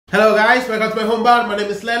Hello guys, welcome to my home bar. My name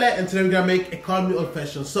is Lele and today we're gonna make a Call Me Old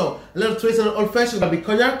Fashioned. So a little twist on an old fashioned gonna be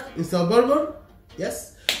cognac instead of bourbon.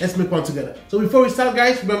 Yes, let's make one together. So before we start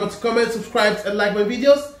guys, remember to comment, subscribe and like my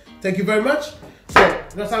videos. Thank you very much. So we're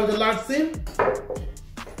gonna start with the large tin.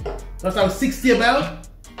 We're gonna start with 60 ml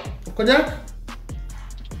of cognac.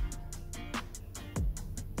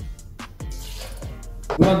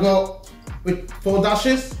 We're gonna go with 4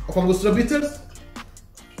 dashes of Angostura Bitters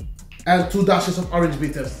and 2 dashes of orange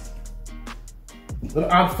bitters. We'll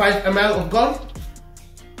add 5 ml of Gomme.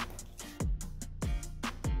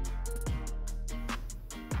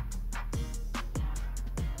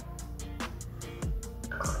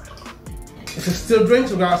 It's a still drink,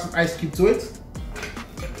 so we're gonna add some ice cube to it.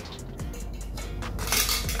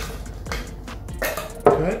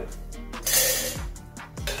 Okay.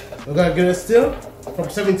 We're gonna get it still from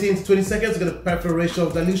 17 to 20 seconds. We're gonna perfect ratio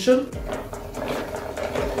of dilution.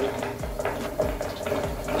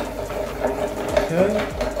 Okay.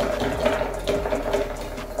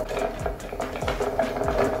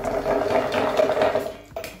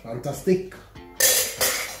 Fantastic.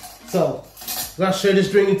 So, we're gonna share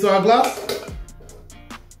this drink into our glass.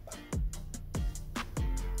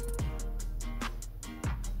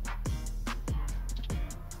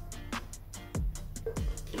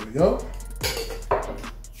 Here we go.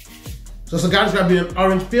 So the garnish is gonna be an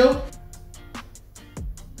orange peel.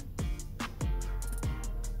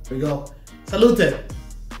 There we go. Salute!